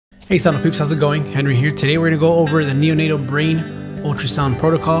Hey Sound Peeps, how's it going? Henry here. Today we're going to go over the neonatal brain ultrasound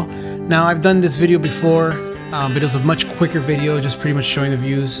protocol. Now I've done this video before, but it was a much quicker video, just pretty much showing the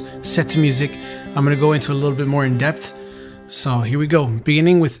views, set to music. I'm going to go into a little bit more in depth. So here we go,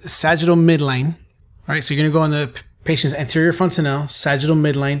 beginning with sagittal midline. Alright, so you're going to go on the patient's anterior fontanelle, sagittal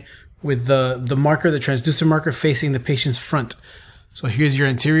midline, with the marker, the transducer marker, facing the patient's front. So here's your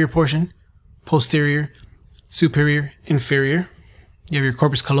anterior portion, posterior, superior, inferior. You have your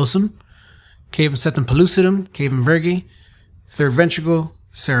corpus callosum, cavum septum pellucidum, cavum vergae, third ventricle,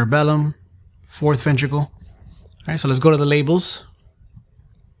 cerebellum, fourth ventricle. All right, so let's go to the labels.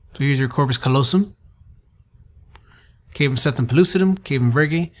 So here's your corpus callosum, cavum septum pellucidum, cavum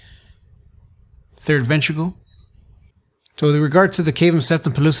vergae, third ventricle. So with regard to the cavum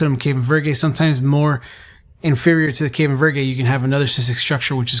septum pellucidum, cavum vergae, sometimes more inferior to the cavum vergae, you can have another cystic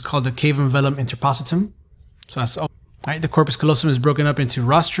structure, which is called the cavum velum interpositum. So that's all. All right, the corpus callosum is broken up into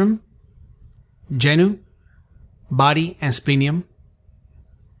rostrum, genu, body, and splenium.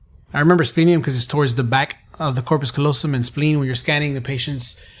 I remember splenium because it's towards the back of the corpus callosum, and spleen, when you're scanning the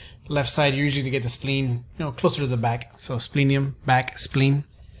patient's left side, you're usually going to get the spleen, closer to the back. So splenium, back, spleen.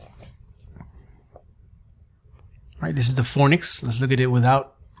 All right, this is the fornix. Let's look at it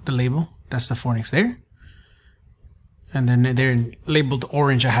without the label. That's the fornix there. And then they're labeled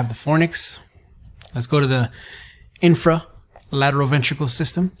orange. I have the fornix. Let's go to the infralateral ventricle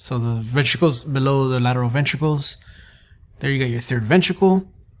system. So the ventricles below the lateral ventricles. There you got your third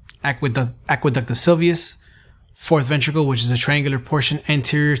ventricle, aqueduct of Sylvius, fourth ventricle, which is a triangular portion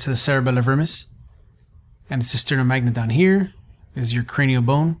anterior to the cerebellar vermis, and the cisterna magna down here. There's your cranial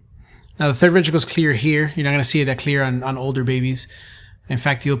bone. Now the third ventricle is clear here. You're not going to see it that clear on older babies. In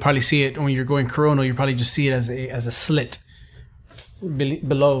fact, you'll probably see it when you're going coronal. You probably just see it as a slit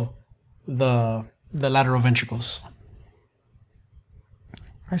below the lateral ventricles.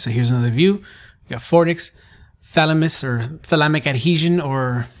 All right, so here's another view. You got fornix, thalamus or thalamic adhesion,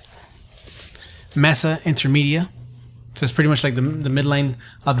 or massa intermedia. So it's pretty much like the midline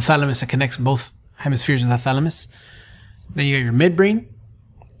of the thalamus that connects both hemispheres of the thalamus. Then you got your midbrain,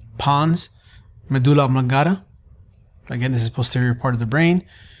 pons, medulla oblongata. Again, this is posterior part of the brain,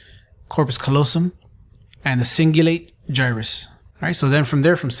 corpus callosum, and the cingulate gyrus. All right, so then from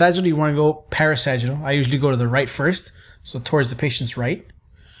there, from sagittal, you want to go parasagittal. I usually go to the right first, so towards the patient's right.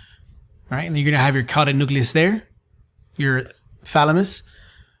 All right, and then you're going to have your caudate nucleus there, your thalamus,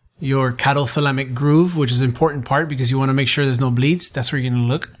 your caudothalamic groove, which is an important part because you want to make sure there's no bleeds. That's where you're going to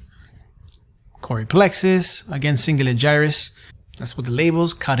look. Choroplexus, again, cingulate gyrus. That's what the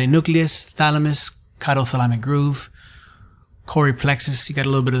labels, caudate nucleus, thalamus, caudothalamic groove, choroplexus. You got a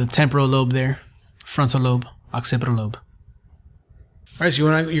little bit of the temporal lobe there, frontal lobe, occipital lobe. All right, so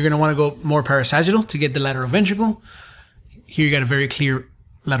you're going to want to go more parasagittal to get the lateral ventricle. Here you got a very clear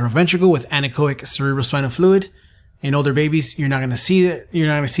lateral ventricle with anechoic cerebrospinal fluid. In older babies, you're not going to see that. You're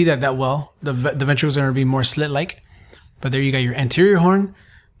not going to see that well. The ventricles are going to be more slit-like. But there you got your anterior horn,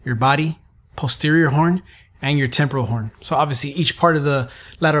 your body, posterior horn, and your temporal horn. So obviously, each part of the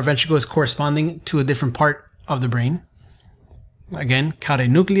lateral ventricle is corresponding to a different part of the brain. Again, caudate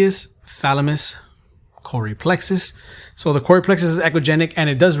nucleus, thalamus, choroplexus. So the choroplexus is echogenic and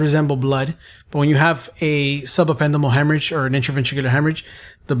it does resemble blood, but when you have a subependymal hemorrhage or an intraventricular hemorrhage,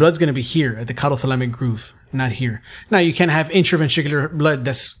 the blood's going to be here at the caudothalamic groove, not here. Now you can have intraventricular blood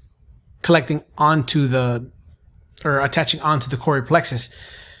that's collecting onto or attaching onto the choroplexus.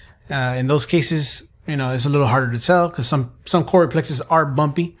 In those cases, it's a little harder to tell because some choroplexes are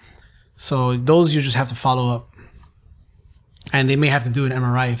bumpy. So those you just have to follow up. And they may have to do an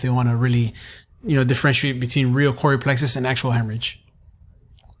MRI if they want to really differentiate between real choroplexus and actual hemorrhage.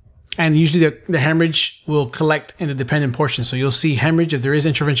 And usually the hemorrhage will collect in the dependent portion. So you'll see hemorrhage. If there is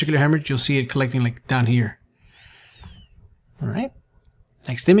intraventricular hemorrhage, you'll see it collecting like down here. All right.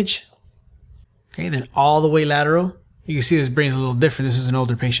 Next image. Okay, then all the way lateral. You can see this brain is a little different. This is an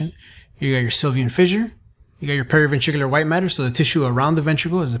older patient. You got your sylvian fissure. You got your periventricular white matter. So the tissue around the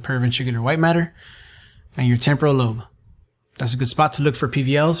ventricle is the periventricular white matter. And your temporal lobe. That's a good spot to look for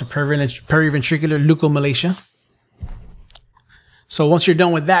PVLs or periventricular leukomalacia. So once you're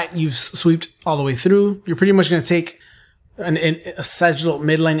done with that, you've swept all the way through. You're pretty much going to take a sagittal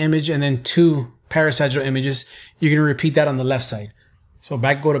midline image and then 2 parasagittal images. You're going to repeat that on the left side. So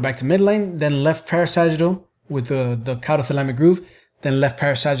go back to midline, then left parasagittal with the caudothalamic groove, then left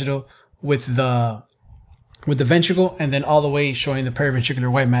parasagittal with the ventricle, and then all the way showing the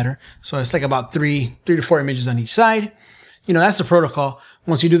periventricular white matter. So it's like about 3 to 4 images on each side. That's the protocol.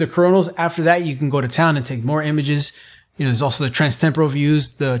 Once you do the coronals, after that, you can go to town and take more images. There's also the transtemporal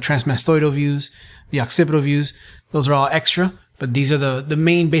views, the transmastoidal views, the occipital views. Those are all extra. but these are the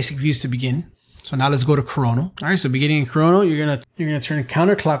main basic views to begin. So now let's go to coronal. All right, so beginning in coronal, you're gonna turn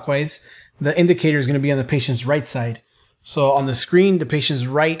counterclockwise. The indicator is gonna be on the patient's right side. So on the screen, the patient's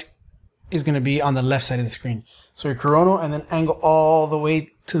right is gonna be on the left side of the screen. So your coronal, and then angle all the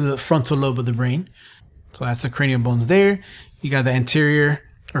way to the frontal lobe of the brain. So that's the cranial bones there. You got the anterior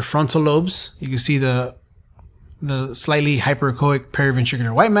or frontal lobes. You can see the slightly hyperechoic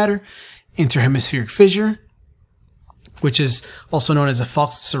periventricular white matter, interhemispheric fissure, which is also known as a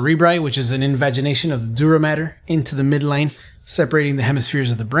falx cerebri, which is an invagination of the dura mater into the midline, separating the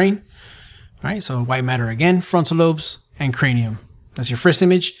hemispheres of the brain. All right, so white matter again, frontal lobes, and cranium. That's your first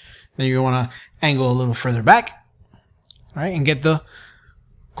image. Then you want to angle a little further back, all right, and get the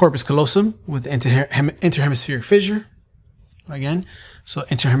corpus callosum with interhemispheric fissure. Again, so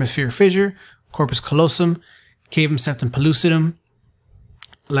interhemispheric fissure, corpus callosum, cavum septum pellucidum,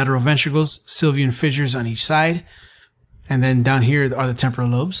 lateral ventricles, sylvian fissures on each side, and then down here are the temporal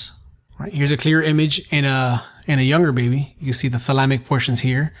lobes. All right, here's a clear image in a younger baby. You can see the thalamic portions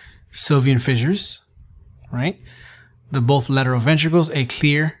here, sylvian fissures, right? The both lateral ventricles, a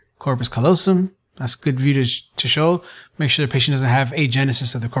clear corpus callosum. That's good view to show. Make sure the patient doesn't have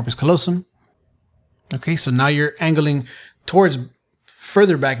agenesis of the corpus callosum. Okay, so now you're angling towards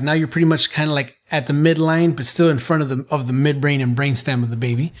further back. Now you're pretty much kind of like at the midline, but still in front of the midbrain and brainstem of the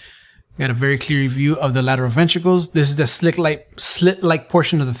baby. You got a very clear view of the lateral ventricles. This is the slit-like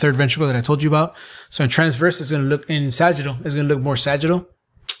portion of the third ventricle that I told you about. So in transverse, it's going to look, in sagittal, it's going to look more sagittal.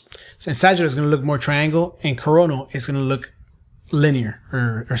 So in sagittal, it's going to look more triangle. In coronal, it's going to look linear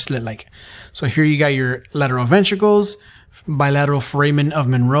or slit-like. So here you got your lateral ventricles, bilateral foramen of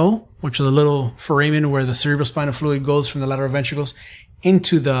Monroe, which is a little foramen where the cerebrospinal fluid goes from the lateral ventricles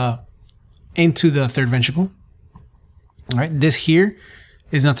into the third ventricle. All right, this here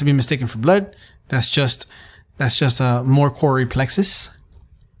is not to be mistaken for blood. That's just a more choroid plexus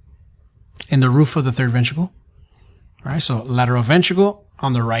in the roof of the third ventricle. All right, so lateral ventricle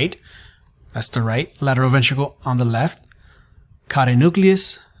on the right, that's the right. Lateral ventricle on the left. Cauda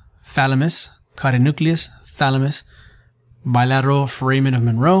nucleus, thalamus, cauda nucleus, thalamus, bilateral foramen of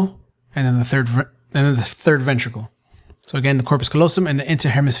Monroe, and then the third ventricle. So again, the corpus callosum and the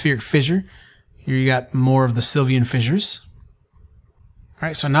interhemispheric fissure. Here you got more of the sylvian fissures. All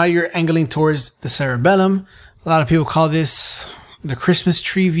right, so now you're angling towards the cerebellum. A lot of people call this the Christmas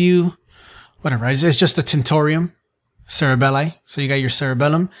tree view, whatever. Right? It's just the tentorium cerebelli. So you got your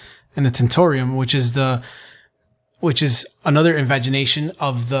cerebellum and the tentorium, which is another invagination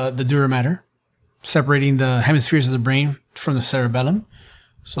of the dura mater, separating the hemispheres of the brain from the cerebellum.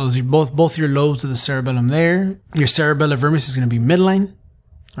 So those are both your lobes of the cerebellum there. Your cerebellar vermis is going to be midline.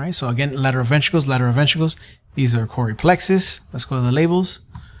 All right, so again, lateral ventricles, lateral ventricles. These are choroid plexus. Let's go to the labels.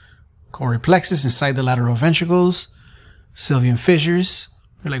 Choroid plexus inside the lateral ventricles. Sylvian fissures.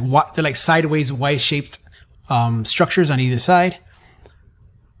 They're like sideways Y-shaped structures on either side,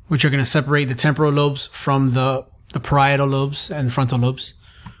 which are going to separate the temporal lobes from the parietal lobes and frontal lobes.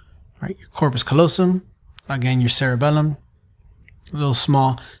 All right, your corpus callosum. Again, your cerebellum. A little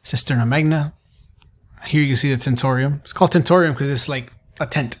small cisterna magna. Here you can see the tentorium. It's called tentorium because it's like a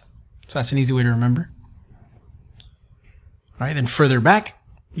tent. So that's an easy way to remember. All right, then further back,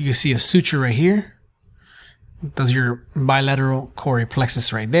 you can see a suture right here. Does your bilateral choroid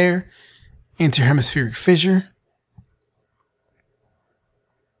plexus right there. Interhemispheric fissure.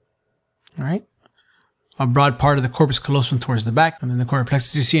 All right. A broad part of the corpus callosum towards the back, and then the choroid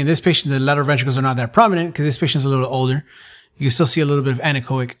plexus. You see in this patient, the lateral ventricles are not that prominent because this patient is a little older. You can still see a little bit of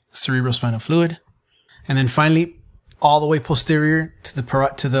anechoic cerebrospinal fluid. And then finally, all the way posterior to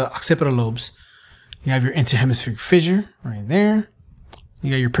the occipital lobes, you have your interhemispheric fissure right there.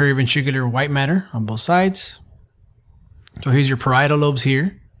 You got your periventricular white matter on both sides. So here's your parietal lobes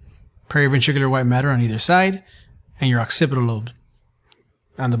here, periventricular white matter on either side, and your occipital lobe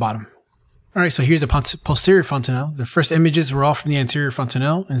on the bottom. All right, so here's the posterior fontanelle. The first images were all from the anterior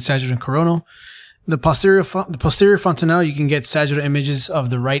fontanelle and sagittal and coronal. The posterior fontanelle, you can get sagittal images of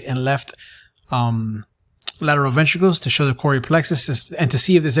the right and left lateral ventricles to show the choroid plexus and to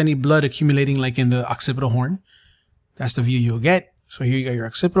see if there's any blood accumulating like in the occipital horn. That's the view you'll get. So here you got your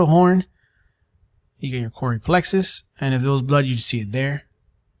occipital horn, you got your choroid plexus, and if there was blood, you'd see it there.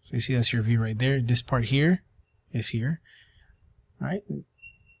 So you see that's your view right there. This part here is here. All right.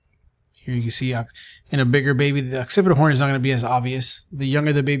 Here you can see in a bigger baby, the occipital horn is not going to be as obvious. The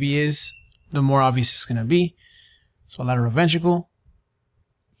younger the baby is, the more obvious it's going to be. So lateral ventricle,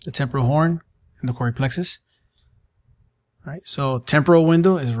 the temporal horn, and the choroid plexus. All right, so temporal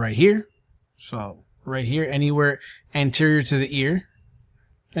window is right here. So right here, anywhere anterior to the ear.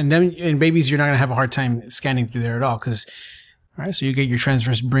 And then in babies, you're not going to have a hard time scanning through there at all because All right, so you get your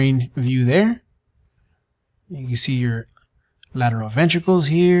transverse brain view there. You can see your lateral ventricles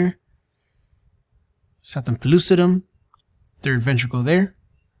here. Septum pellucidum, third ventricle there.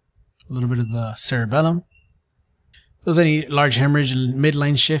 A little bit of the cerebellum. If there's any large hemorrhage and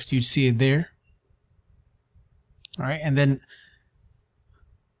midline shift, you'd see it there. All right, and then,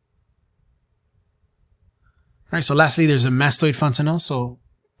 all right, so lastly, there's a mastoid fontanelle. So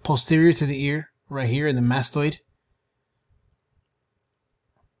posterior to the ear, right here in the mastoid.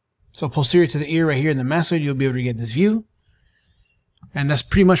 So posterior to the ear, right here in the mastoid, you'll be able to get this view. And that's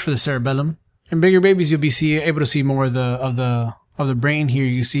pretty much for the cerebellum. In bigger babies, you'll be able to see more of the brain. Here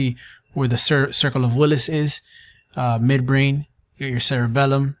you see where the circle of Willis is, midbrain, your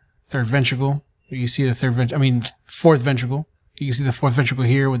cerebellum, third ventricle. You see the fourth ventricle. You can see the fourth ventricle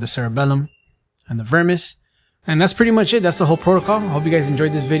here with the cerebellum and the vermis. And that's pretty much it. That's the whole protocol. I hope you guys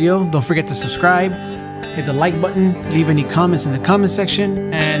enjoyed this video. Don't forget to subscribe, hit the like button, leave any comments in the comment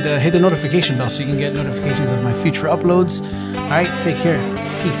section, and hit the notification bell so you can get notifications of my future uploads. All right, take care.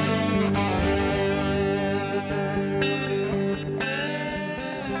 Peace.